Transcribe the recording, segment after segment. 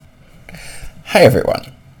Hi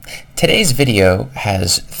everyone. Today's video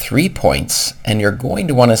has 3 points and you're going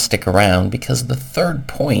to want to stick around because the third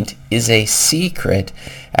point is a secret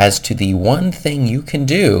as to the one thing you can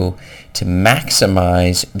do to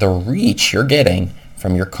maximize the reach you're getting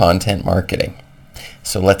from your content marketing.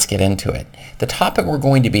 So let's get into it. The topic we're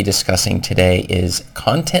going to be discussing today is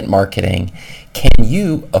content marketing. Can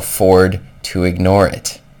you afford to ignore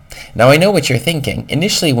it? Now I know what you're thinking.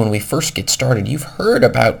 Initially when we first get started, you've heard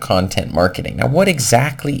about content marketing. Now what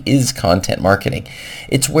exactly is content marketing?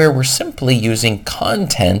 It's where we're simply using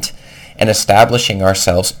content and establishing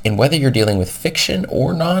ourselves in whether you're dealing with fiction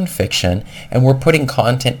or nonfiction, and we're putting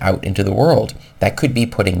content out into the world. That could be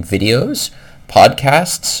putting videos,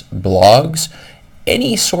 podcasts, blogs,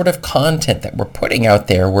 any sort of content that we're putting out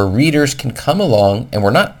there where readers can come along, and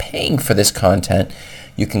we're not paying for this content.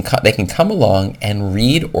 They can come along and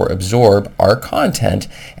read or absorb our content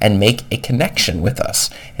and make a connection with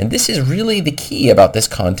us. And this is really the key about this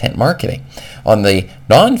content marketing. On the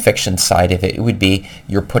nonfiction side of it, it would be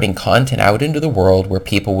you're putting content out into the world where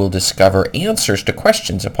people will discover answers to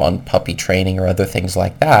questions upon puppy training or other things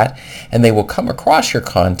like that, and they will come across your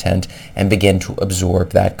content and begin to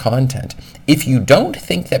absorb that content. If you don't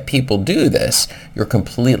think that people do this, you're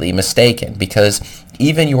completely mistaken, because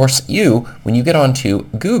even when you get onto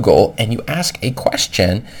Google and you ask a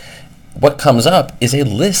question, what comes up is a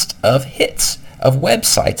list of hits of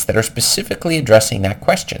websites that are specifically addressing that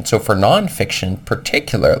question. So for nonfiction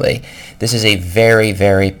particularly, this is a very,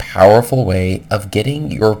 very powerful way of getting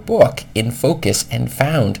your book in focus and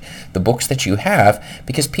found, the books that you have,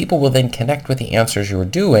 because people will then connect with the answers you're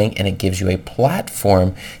doing, and it gives you a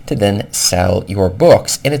platform to then sell your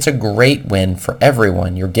books. And it's a great win for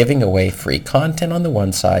everyone. You're giving away free content on the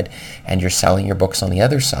one side and you're selling your books on the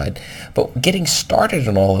other side. But getting started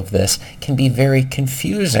on all of this can be very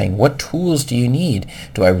confusing. What tools do you need?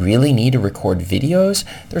 Do I really need to record videos?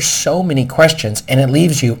 There's so many questions, and it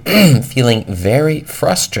leaves you feeling very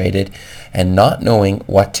frustrated and not knowing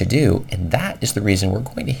what to do. And that is the reason we're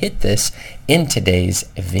going to hit this in today's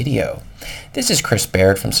video. This is Chris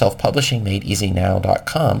Baird from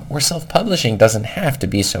selfpublishingmadeeasynow.com, where self-publishing doesn't have to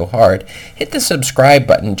be so hard. Hit the subscribe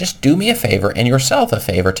button. Just do me a favor and yourself a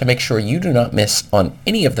favor to make sure you do not miss on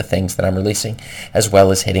any of the things that I'm releasing, as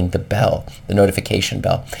well as hitting the bell, the notification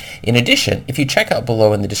bell. In addition, if you check out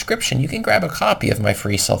below in the description, you can grab a copy of my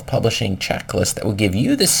free self-publishing checklist that will give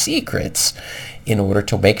you the secrets in order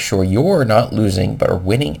to make sure you're not losing but are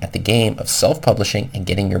winning at the game of self-publishing and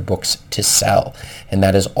getting your books to sell. And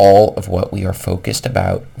that is all of what we are focused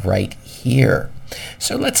about right here.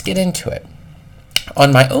 So let's get into it.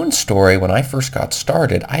 On my own story, when I first got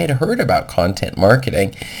started, I had heard about content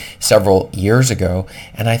marketing several years ago,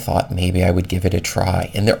 and I thought maybe I would give it a try.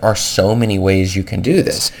 And there are so many ways you can do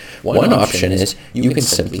this. One option is you can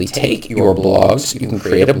simply take your blogs, you can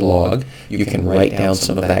create a blog, you can write down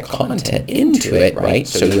some of that content into it, right?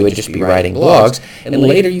 So you would just be writing blogs, and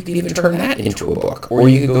later you can even turn that into a book. Or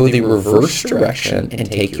you can go the reverse direction and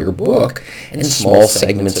take your book and small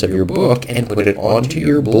segments of your book and put it onto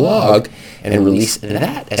your blog and release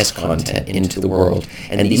that as content into the world.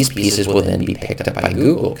 And these pieces will then be picked up by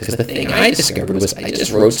Google, because the thing I discovered was I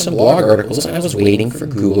just wrote some blog articles and I was waiting for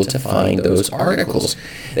Google to find those articles.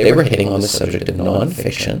 They were hitting on the subject of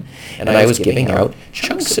nonfiction, and I was giving out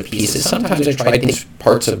chunks of pieces. Sometimes I tried these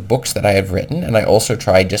parts of books that I have written, and I also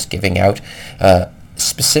tried just giving out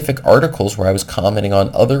specific articles where I was commenting on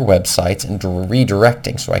other websites and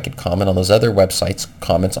redirecting, so I could comment on those other websites'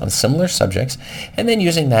 comments on similar subjects, and then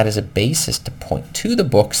using that as a basis to point to the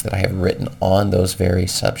books that I have written on those very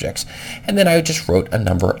subjects. And then I just wrote a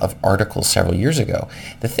number of articles several years ago.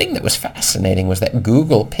 The thing that was fascinating was that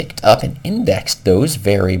Google picked up and indexed those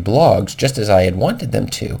very blogs just as I had wanted them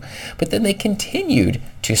to, but then they continued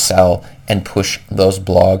to sell and push those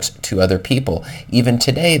blogs to other people. Even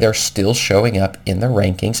today, they're still showing up in the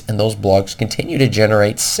rankings, and those blogs continue to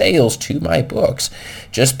generate sales to my books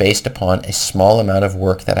just based upon a small amount of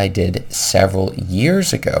work that I did several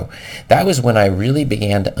years ago. That was when I really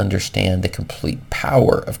began to understand the complete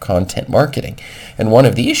power of content marketing. And one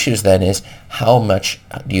of the issues then is, how much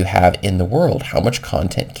do you have in the world? How much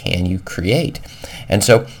content can you create? And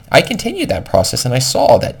so I continued that process, and I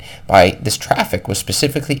saw that this traffic was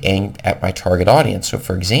specifically aimed at my target audience. So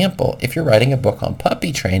for example, if you're writing a book on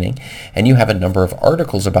puppy training and you have a number of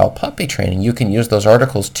articles about puppy training, you can use those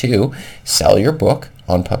articles to sell your book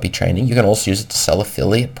on puppy training. You can also use it to sell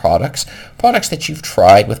affiliate products that you've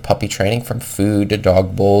tried with puppy training, from food to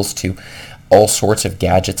dog bowls to all sorts of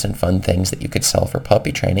gadgets and fun things that you could sell for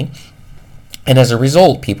puppy training. And as a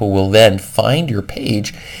result, people will then find your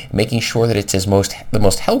page, making sure that it's the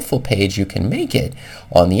most helpful page you can make it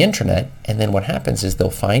on the internet. And then what happens is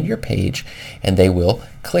they'll find your page and they will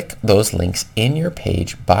click those links in your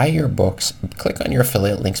page, buy your books, click on your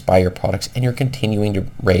affiliate links, buy your products, and you're continuing to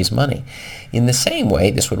raise money. In the same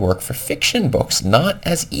way, this would work for fiction books. Not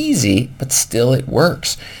as easy, but still it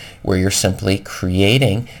works, where you're simply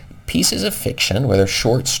creating pieces of fiction, whether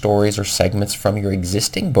short stories or segments from your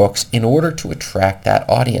existing books, in order to attract that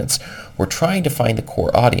audience. We're trying to find the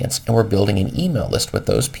core audience, and we're building an email list with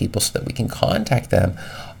those people so that we can contact them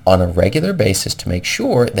on a regular basis to make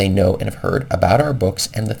sure they know and have heard about our books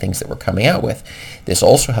and the things that we're coming out with. This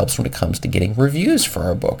also helps when it comes to getting reviews for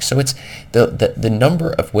our books. So it's the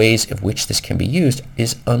number of ways of which this can be used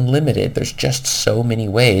is unlimited. There's just so many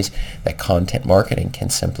ways that content marketing can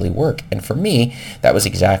simply work. And for me, that was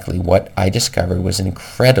exactly what I discovered was an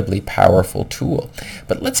incredibly powerful tool.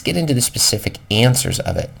 But let's get into the specific answers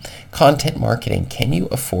of it. Content marketing, can you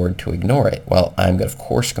afford to ignore it? Well, I'm of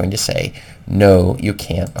course going to say, no, you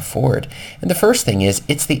can't afford. And the first thing is,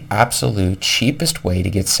 it's the absolute cheapest way to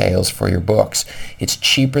get sales for your books. It's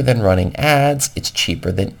cheaper than running ads. It's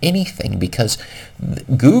cheaper than anything because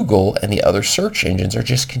Google and the other search engines are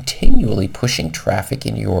just continually pushing traffic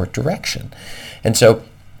in your direction. And so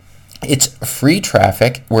it's free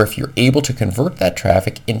traffic where if you're able to convert that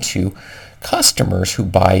traffic into customers who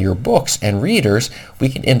buy your books and readers, we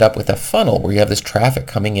can end up with a funnel where you have this traffic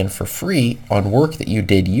coming in for free on work that you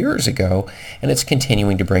did years ago, and it's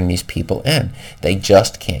continuing to bring these people in. They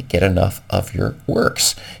just can't get enough of your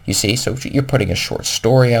works. You see, so you're putting a short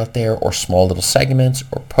story out there, or small little segments,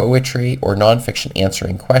 or poetry, or nonfiction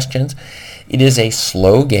answering questions. It is a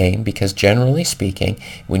slow game because generally speaking,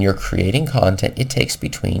 when you're creating content, it takes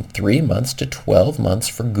between 3 months to 12 months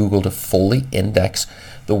for Google to fully index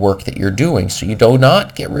the work that you're doing. So you do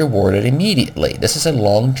not get rewarded immediately. This is a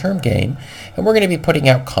long-term game, and we're going to be putting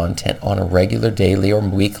out content on a regular daily or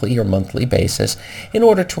weekly or monthly basis in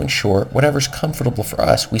order to ensure whatever's comfortable for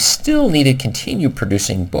us. We still need to continue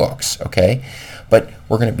producing books, okay? But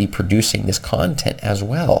we're going to be producing this content as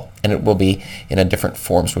well, and it will be in a different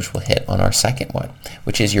forms, which we'll hit on our second one,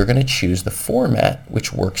 which is you're going to choose the format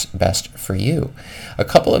which works best for you. A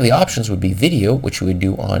couple of the options would be video, which you would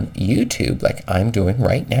do on YouTube, like I'm doing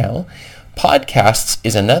right now. Podcasts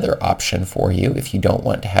is another option for you if you don't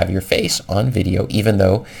want to have your face on video, even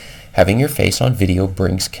though having your face on video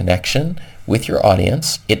brings connection with your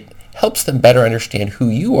audience. It helps them better understand who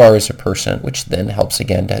you are as a person, which then helps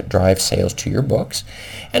again to drive sales to your books.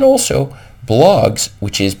 And also blogs,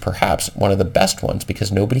 which is perhaps one of the best ones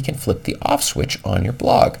because nobody can flip the off switch on your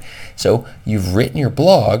blog. So you've written your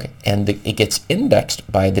blog and it gets indexed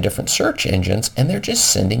by the different search engines and they're just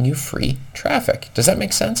sending you free traffic. Does that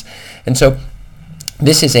make sense? And so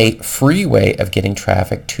this is a free way of getting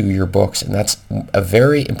traffic to your books, and that's a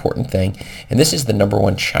very important thing. And this is the number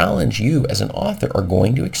one challenge you as an author are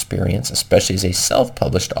going to experience, especially as a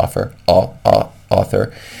self-published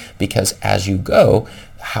author, because as you go,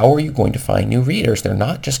 how are you going to find new readers? They're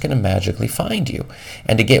not just going to magically find you.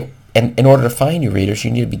 And in order to find new readers,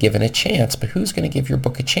 you need to be given a chance. But who's going to give your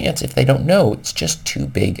book a chance if they don't know? It's just too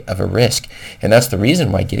big of a risk. And that's the reason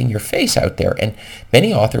why getting your face out there. And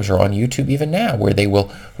many authors are on YouTube even now where they will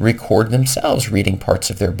record themselves reading parts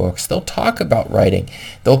of their books. They'll talk about writing.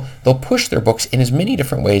 They'll push their books in as many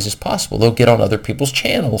different ways as possible. They'll get on other people's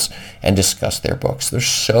channels and discuss their books. There's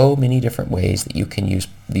so many different ways that you can use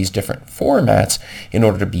these different formats in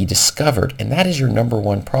order to be discovered. And that is your number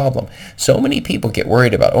one problem. So many people get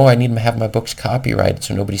worried about, I need to have my books copyrighted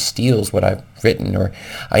so nobody steals what I've written, or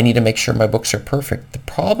I need to make sure my books are perfect. The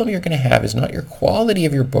problem you're going to have is not your quality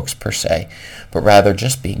of your books per se, but rather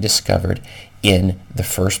just being discovered in the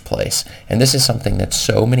first place. And this is something that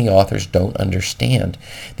so many authors don't understand.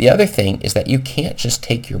 The other thing is that you can't just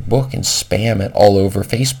take your book and spam it all over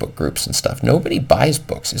Facebook groups and stuff. Nobody buys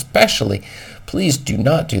books, especially, please do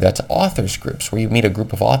not do that to authors groups where you meet a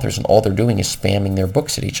group of authors and all they're doing is spamming their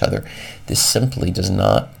books at each other. This simply does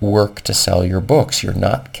not work to sell your books. You're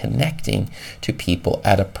not connecting to people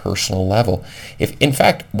at a personal level. If, in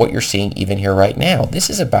fact, what you're seeing even here right now,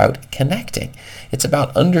 this is about connecting. It's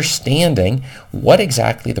about understanding what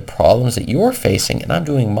exactly the problems that you're facing, and I'm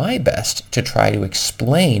doing my best to try to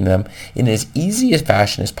explain them in as easy a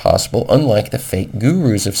fashion as possible, unlike the fake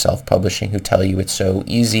gurus of self-publishing who tell you it's so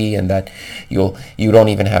easy and that you don't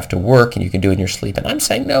even have to work and you can do it in your sleep. And I'm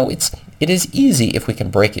saying no, it is easy if we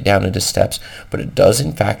can break it down into steps, but it does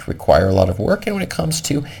in fact require a lot of work. And when it comes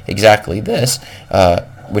to exactly this,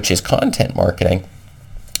 which is content marketing,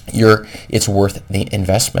 it's worth the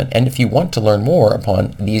investment. And if you want to learn more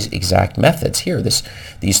upon these exact methods here,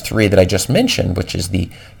 these three that I just mentioned, which is the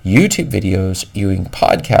YouTube videos, doing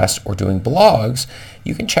podcasts, or doing blogs,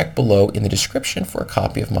 you can check below in the description for a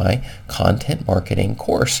copy of my content marketing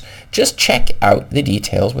course. Just check out the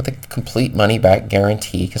details with a complete money-back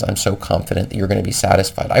guarantee, because I'm so confident that you're going to be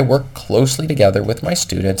satisfied. I work closely together with my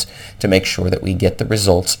students to make sure that we get the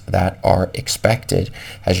results that are expected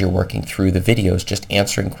as you're working through the videos, just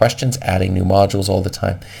answering questions, adding new modules all the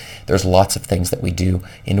time. There's lots of things that we do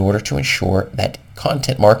in order to ensure that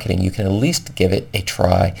content marketing, you can at least give it a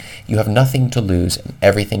try. You have nothing to lose and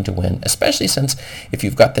everything to win, especially since if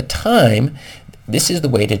you've got the time, this is the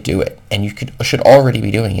way to do it, and you should already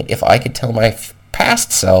be doing it. If I could tell my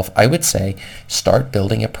past self, I would say start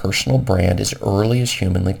building a personal brand as early as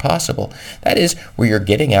humanly possible. That is where you're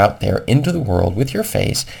getting out there into the world with your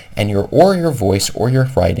face and your voice or your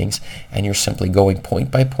writings, and you're simply going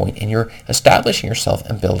point by point, and you're establishing yourself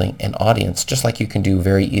and building an audience, just like you can do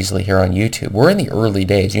very easily here on YouTube. We're in the early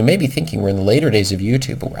days. You may be thinking we're in the later days of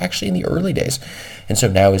YouTube, but we're actually in the early days. And so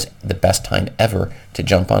now is the best time ever to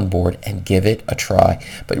jump on board and give it a try.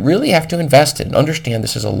 But really have to invest in it and understand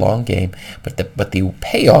this is a long game, but the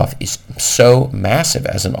payoff is so massive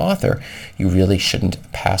as an author, you really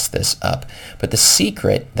shouldn't pass this up. But the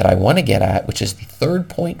secret that I want to get at, which is the third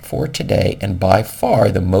point for today, and by far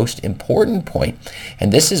the most important point,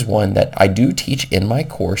 and this is one that I do teach in my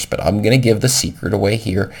course, but I'm going to give the secret away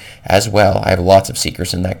here as well. I have lots of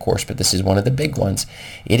secrets in that course, but this is one of the big ones.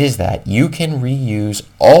 It is that you can reuse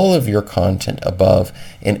all of your content above,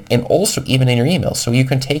 and also even in your emails. So you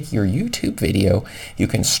can take your YouTube video, you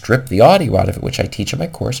can strip the audio out of it, which I teach in my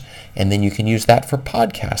course, and then you can use that for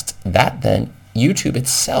podcasts. That then YouTube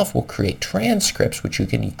itself will create transcripts, which you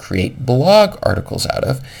can create blog articles out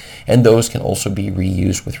of, and those can also be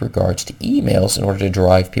reused with regards to emails in order to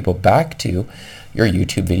drive people back to your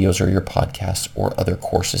YouTube videos or your podcasts or other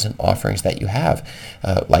courses and offerings that you have,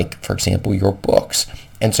 like, for example, your books.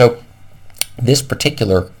 And so this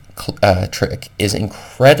particular trick is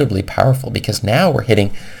incredibly powerful, because now we're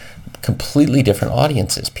hitting completely different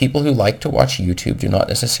audiences. People who like to watch YouTube do not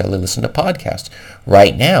necessarily listen to podcasts.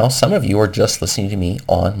 Right now, some of you are just listening to me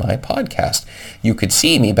on my podcast. You could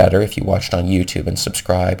see me better if you watched on YouTube and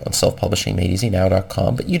subscribe on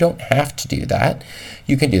selfpublishingmadeeasynow.com, but you don't have to do that.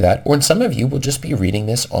 You can do that. Or some of you will just be reading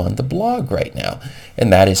this on the blog right now,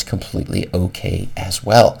 and that is completely okay as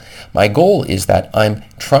well. My goal is that I'm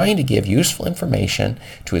trying to give useful information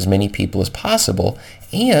to as many people as possible,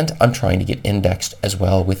 and I'm trying to get indexed as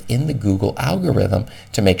well within the Google algorithm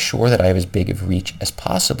to make sure that I have as big of reach as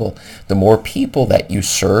possible. The more people that you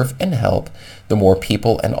serve and help, the more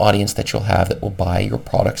people and audience that you'll have that will buy your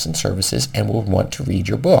products and services and will want to read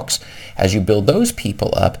your books. As you build those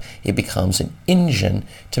people up, it becomes an engine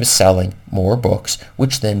to selling more books,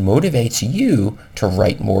 which then motivates you to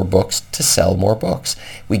write more books, to sell more books.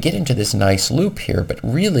 We get into this nice loop here, but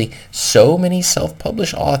really so many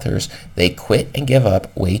self-published authors, they quit and give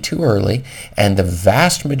up way too early, and the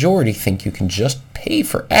vast majority think you can just pay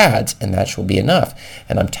for ads and that will be enough.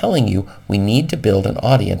 And I'm telling you, we need to build an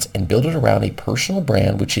audience and build it around a personal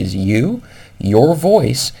brand, which is you, your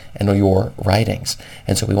voice, and your writings.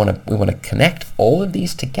 And so we want to connect all of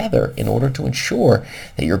these together in order to ensure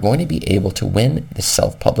that you're going to be able to win the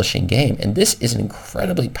self-publishing game. And this is an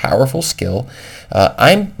incredibly powerful skill.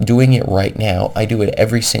 I'm doing it right now. I do it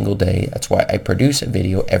every single day. That's why I produce a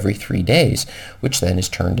video every 3 days, which then is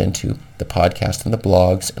turned into the podcast and the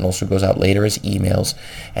blogs, and also goes out later as emails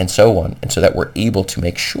and so on. And so that we're able to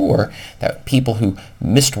make sure that people who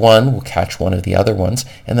missed one will catch one of the other ones,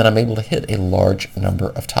 and then I'm able to hit a large number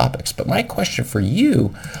of topics. But my question for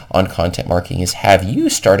you on content marketing is, have you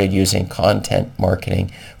started using content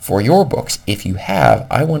marketing for your books? If you have,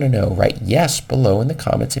 I want to know. Write yes below in the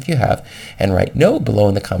comments if you have, and write no below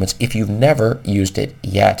in the comments if you've never used it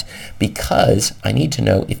yet, because I need to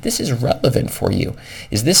know if this is relevant for you.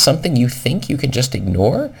 Is this something you think you can just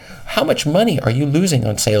ignore? How much money are you losing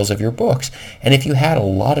on sales of your books? And if you had a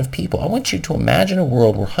lot of people, I want you to imagine a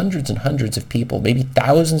world where hundreds and hundreds of people, maybe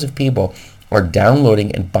thousands of people, are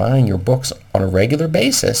downloading and buying your books on a regular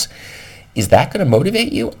basis. Is that going to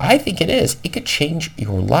motivate you? I think it is. It could change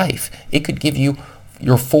your life. It could give you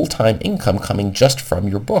your full-time income coming just from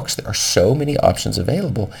your books. There are so many options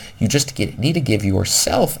available. You just need to give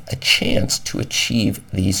yourself a chance to achieve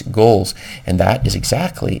these goals. And that is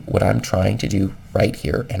exactly what I'm trying to do right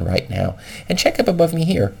here and right now. And check up above me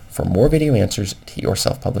here for more video answers to your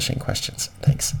self-publishing questions. Thanks.